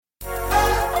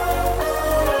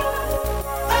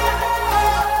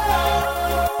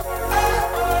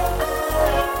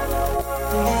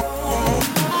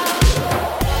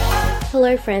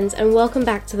Hello friends, and welcome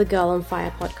back to the Girl on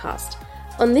Fire podcast.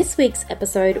 On this week's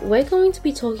episode, we're going to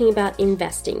be talking about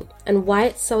investing and why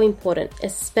it's so important,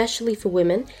 especially for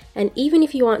women and even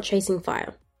if you aren't chasing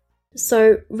fire.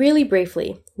 So really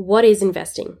briefly, what is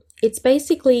investing? It's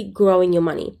basically growing your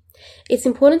money. It's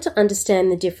important to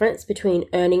understand the difference between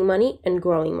earning money and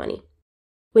growing money.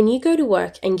 When you go to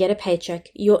work and get a paycheck,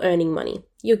 you're earning money.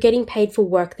 You're getting paid for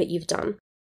work that you've done.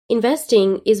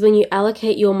 Investing is when you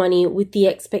allocate your money with the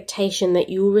expectation that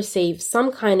you will receive some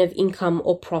kind of income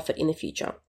or profit in the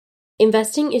future.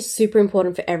 Investing is super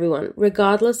important for everyone,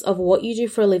 regardless of what you do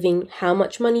for a living, how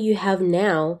much money you have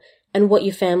now, and what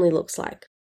your family looks like.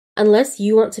 Unless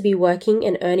you want to be working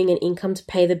and earning an income to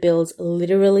pay the bills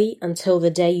literally until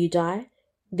the day you die,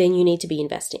 then you need to be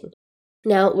investing.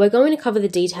 Now, we're going to cover the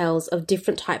details of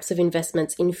different types of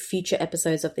investments in future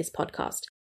episodes of this podcast.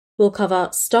 We'll cover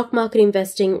stock market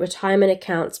investing, retirement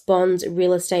accounts, bonds,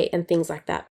 real estate, and things like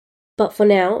that. But for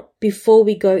now, before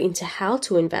we go into how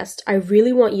to invest, I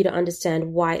really want you to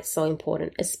understand why it's so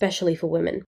important, especially for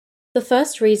women. The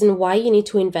first reason why you need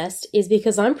to invest is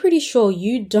because I'm pretty sure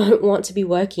you don't want to be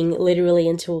working literally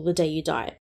until the day you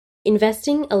die.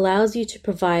 Investing allows you to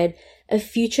provide a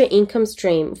future income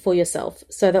stream for yourself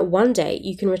so that one day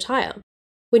you can retire.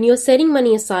 When you're setting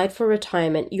money aside for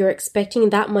retirement, you're expecting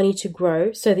that money to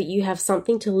grow so that you have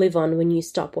something to live on when you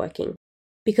stop working.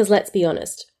 Because let's be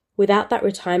honest, without that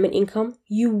retirement income,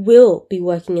 you will be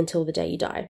working until the day you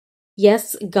die.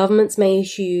 Yes, governments may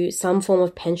issue some form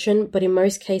of pension, but in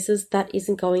most cases, that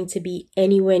isn't going to be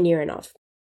anywhere near enough.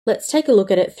 Let's take a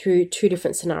look at it through two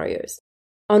different scenarios.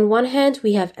 On one hand,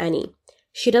 we have Annie.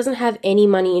 She doesn't have any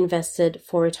money invested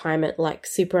for retirement like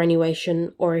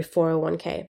superannuation or a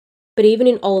 401k. But even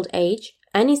in old age,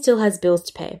 Annie still has bills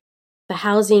to pay. For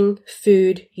housing,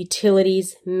 food,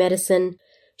 utilities, medicine.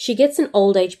 She gets an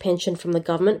old age pension from the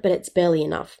government, but it's barely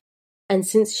enough. And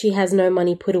since she has no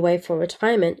money put away for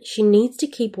retirement, she needs to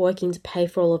keep working to pay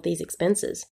for all of these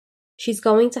expenses. She's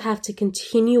going to have to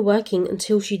continue working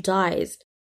until she dies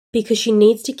because she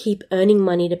needs to keep earning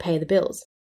money to pay the bills.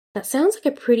 That sounds like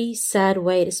a pretty sad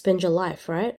way to spend your life,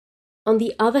 right? On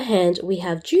the other hand, we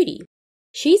have Judy.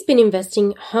 She's been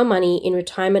investing her money in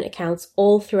retirement accounts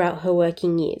all throughout her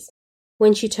working years.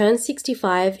 When she turns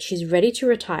 65, she's ready to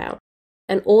retire,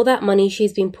 and all that money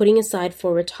she's been putting aside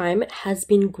for retirement has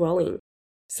been growing.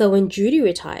 So when Judy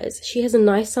retires, she has a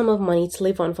nice sum of money to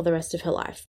live on for the rest of her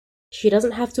life. She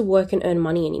doesn't have to work and earn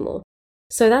money anymore.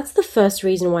 So that's the first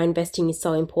reason why investing is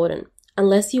so important.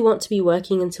 Unless you want to be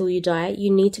working until you die,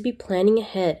 you need to be planning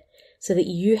ahead so that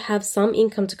you have some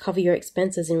income to cover your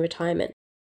expenses in retirement.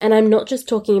 And I'm not just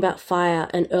talking about FIRE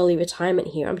and early retirement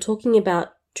here. I'm talking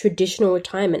about traditional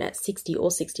retirement at 60 or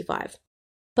 65.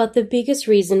 But the biggest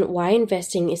reason why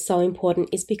investing is so important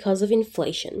is because of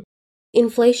inflation.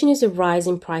 Inflation is a rise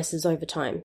in prices over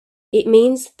time. It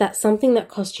means that something that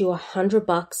cost you $100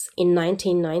 in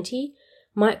 1990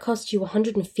 might cost you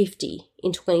 $150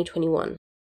 in 2021.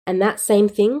 And that same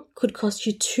thing could cost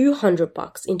you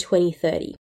 $200 in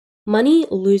 2030. Money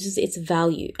loses its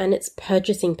value and its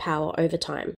purchasing power over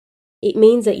time. It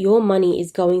means that your money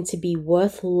is going to be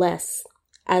worth less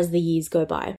as the years go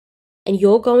by. And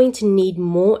you're going to need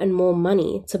more and more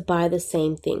money to buy the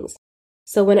same things.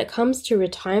 So when it comes to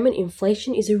retirement,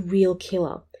 inflation is a real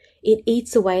killer. It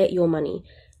eats away at your money.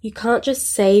 You can't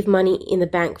just save money in the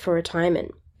bank for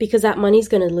retirement because that money is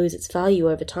going to lose its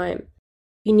value over time.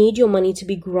 You need your money to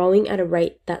be growing at a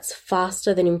rate that's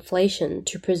faster than inflation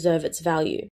to preserve its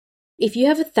value. If you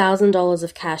have $1,000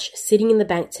 of cash sitting in the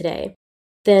bank today,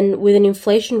 then with an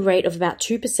inflation rate of about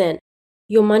 2%,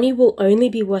 your money will only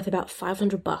be worth about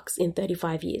 $500 in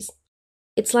 35 years.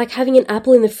 It's like having an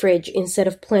apple in the fridge instead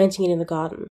of planting it in the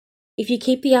garden. If you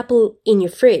keep the apple in your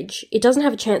fridge, it doesn't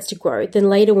have a chance to grow, then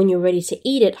later when you're ready to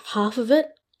eat it, half of it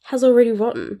has already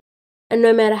rotten. And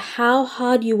no matter how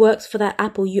hard you worked for that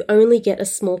apple, you only get a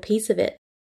small piece of it.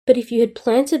 But if you had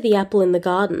planted the apple in the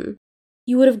garden,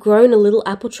 you would have grown a little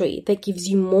apple tree that gives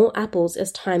you more apples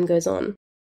as time goes on.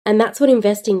 And that's what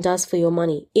investing does for your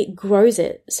money. It grows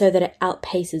it so that it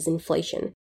outpaces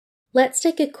inflation. Let's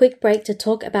take a quick break to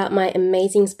talk about my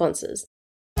amazing sponsors.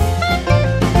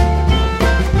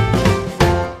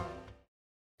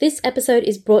 This episode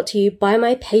is brought to you by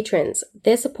my patrons.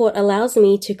 Their support allows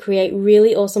me to create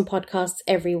really awesome podcasts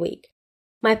every week.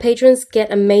 My patrons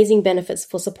get amazing benefits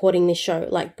for supporting this show,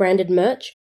 like branded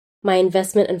merch, my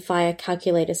investment and FIRE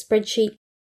calculator spreadsheet,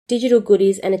 digital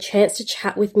goodies, and a chance to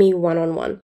chat with me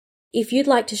one-on-one. If you'd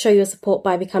like to show your support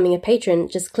by becoming a patron,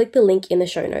 just click the link in the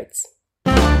show notes.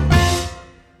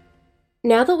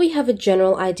 Now that we have a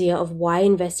general idea of why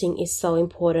investing is so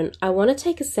important, I want to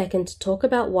take a second to talk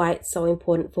about why it's so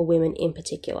important for women in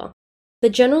particular. The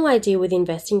general idea with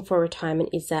investing for retirement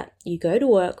is that you go to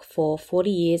work for 40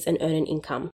 years and earn an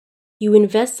income. You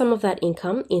invest some of that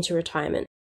income into retirement.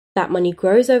 That money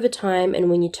grows over time, and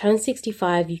when you turn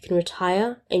 65, you can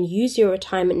retire and use your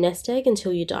retirement nest egg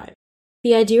until you die.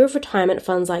 The idea of retirement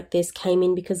funds like this came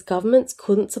in because governments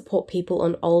couldn't support people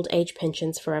on old age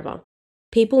pensions forever.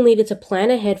 People needed to plan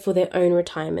ahead for their own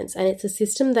retirements, and it's a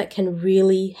system that can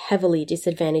really heavily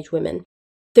disadvantage women.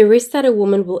 The risk that a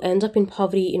woman will end up in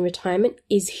poverty in retirement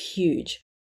is huge.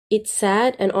 It's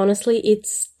sad, and honestly,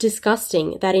 it's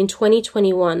disgusting that in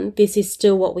 2021, this is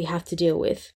still what we have to deal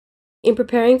with. In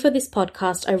preparing for this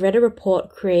podcast, I read a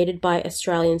report created by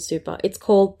Australian Super. It's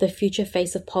called The Future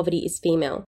Face of Poverty is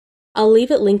Female. I'll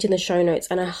leave it linked in the show notes,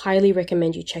 and I highly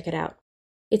recommend you check it out.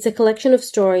 It's a collection of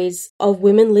stories of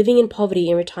women living in poverty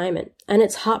in retirement, and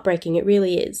it's heartbreaking, it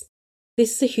really is.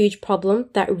 This is a huge problem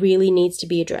that really needs to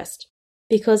be addressed,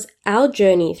 because our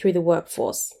journey through the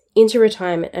workforce, into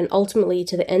retirement, and ultimately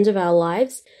to the end of our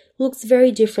lives looks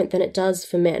very different than it does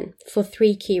for men, for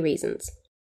 3 key reasons.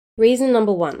 Reason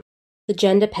number 1, the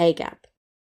gender pay gap.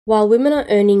 While women are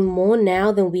earning more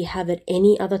now than we have at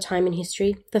any other time in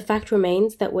history, the fact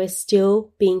remains that we're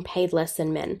still being paid less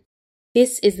than men.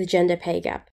 This is the gender pay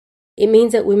gap. It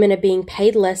means that women are being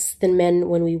paid less than men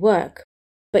when we work,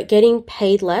 but getting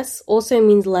paid less also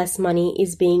means less money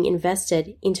is being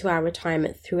invested into our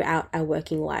retirement throughout our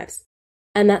working lives.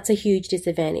 And that's a huge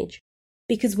disadvantage,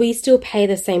 because we still pay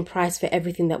the same price for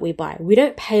everything that we buy. We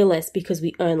don't pay less because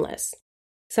we earn less.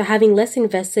 So having less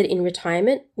invested in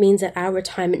retirement means that our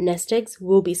retirement nest eggs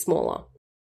will be smaller.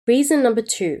 Reason number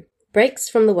 2, breaks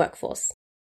from the workforce.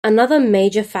 Another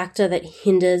major factor that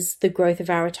hinders the growth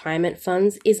of our retirement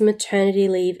funds is maternity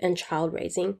leave and child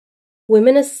raising.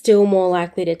 Women are still more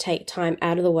likely to take time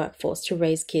out of the workforce to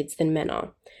raise kids than men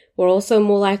are. We're also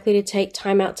more likely to take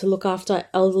time out to look after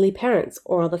elderly parents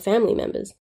or other family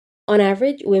members. On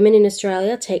average, women in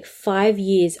Australia take 5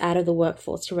 years out of the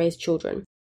workforce to raise children.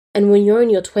 And when you're in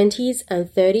your 20s and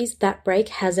 30s, that break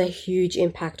has a huge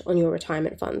impact on your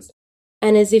retirement funds.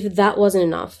 And as if that wasn't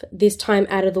enough, this time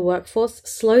out of the workforce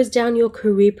slows down your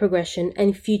career progression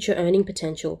and future earning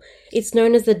potential. It's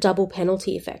known as the double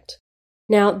penalty effect.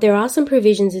 Now, there are some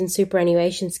provisions in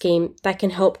superannuation scheme that can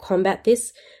help combat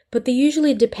this, but they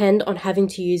usually depend on having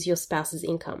to use your spouse's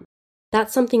income.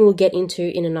 That's something we'll get into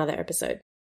in another episode.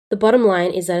 The bottom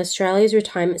line is that Australia's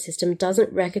retirement system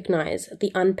doesn't recognise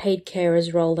the unpaid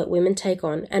carers role that women take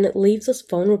on, and it leaves us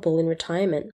vulnerable in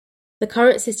retirement. The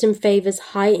current system favours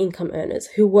high-income earners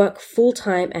who work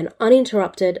full-time and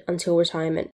uninterrupted until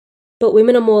retirement, but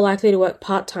women are more likely to work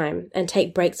part-time and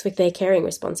take breaks with their caring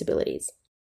responsibilities.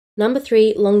 Number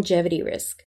 3, longevity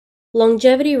risk.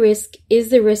 Longevity risk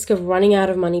is the risk of running out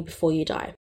of money before you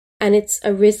die, and it's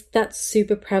a risk that's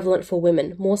super prevalent for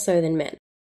women, more so than men.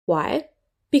 Why?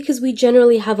 Because we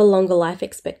generally have a longer life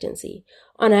expectancy.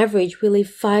 On average, we live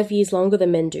 5 years longer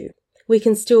than men do. We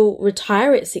can still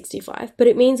retire at 65, but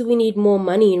it means we need more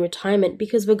money in retirement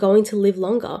because we're going to live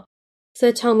longer.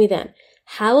 So tell me then,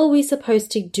 how are we supposed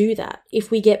to do that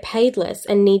if we get paid less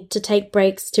and need to take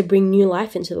breaks to bring new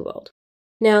life into the world?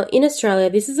 Now, in Australia,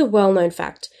 this is a well-known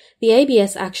fact. The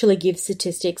ABS actually gives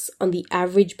statistics on the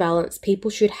average balance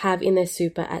people should have in their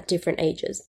super at different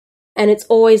ages. And it's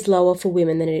always lower for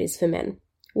women than it is for men.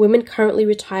 Women currently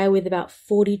retire with about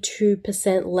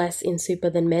 42% less in super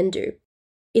than men do.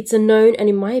 It's a known and,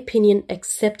 in my opinion,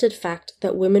 accepted fact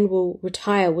that women will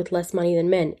retire with less money than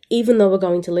men, even though we're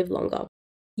going to live longer.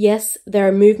 Yes, there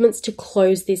are movements to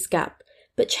close this gap,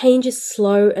 but change is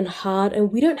slow and hard,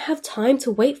 and we don't have time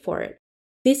to wait for it.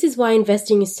 This is why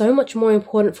investing is so much more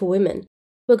important for women.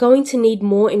 We're going to need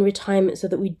more in retirement so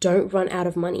that we don't run out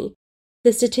of money.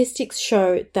 The statistics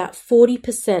show that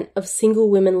 40% of single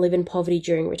women live in poverty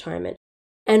during retirement,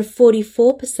 and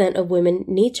 44% of women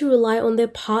need to rely on their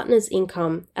partner's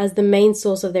income as the main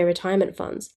source of their retirement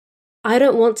funds. I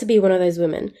don't want to be one of those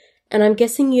women, and I'm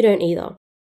guessing you don't either.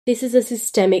 This is a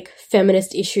systemic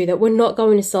feminist issue that we're not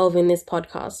going to solve in this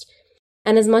podcast.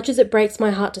 And as much as it breaks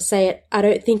my heart to say it, I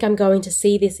don't think I'm going to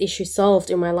see this issue solved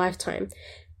in my lifetime.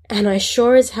 And I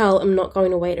sure as hell am not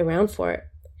going to wait around for it.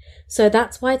 So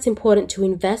that's why it's important to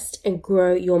invest and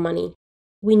grow your money.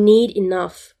 We need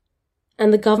enough.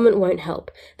 And the government won't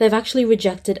help. They've actually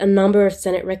rejected a number of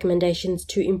Senate recommendations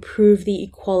to improve the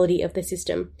equality of the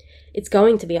system. It's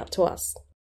going to be up to us.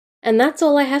 And that's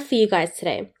all I have for you guys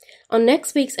today. On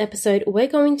next week's episode, we're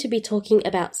going to be talking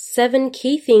about 7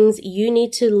 key things you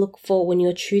need to look for when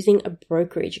you're choosing a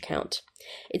brokerage account.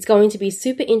 It's going to be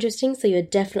super interesting, so you're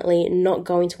definitely not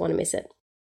going to want to miss it.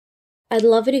 I'd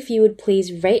love it if you would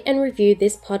please rate and review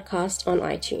this podcast on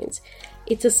iTunes.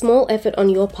 It's a small effort on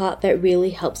your part that really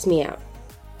helps me out.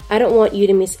 I don't want you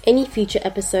to miss any future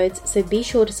episodes, so be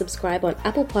sure to subscribe on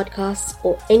Apple Podcasts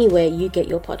or anywhere you get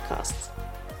your podcasts.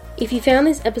 If you found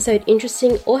this episode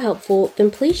interesting or helpful, then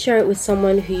please share it with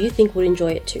someone who you think would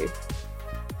enjoy it too.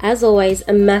 As always,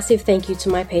 a massive thank you to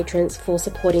my patrons for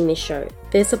supporting this show.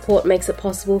 Their support makes it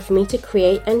possible for me to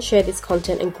create and share this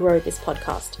content and grow this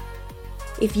podcast.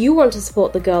 If you want to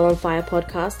support the Girl on Fire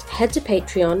podcast, head to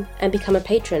Patreon and become a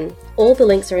patron. All the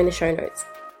links are in the show notes.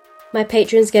 My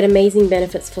patrons get amazing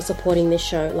benefits for supporting this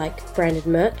show, like branded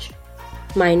merch,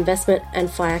 my investment and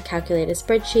fire calculator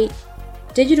spreadsheet,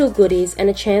 digital goodies, and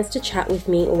a chance to chat with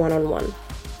me one-on-one.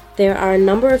 There are a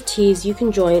number of tiers you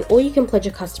can join, or you can pledge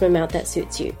a custom amount that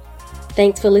suits you.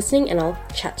 Thanks for listening, and I'll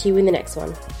chat to you in the next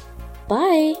one.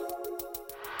 Bye!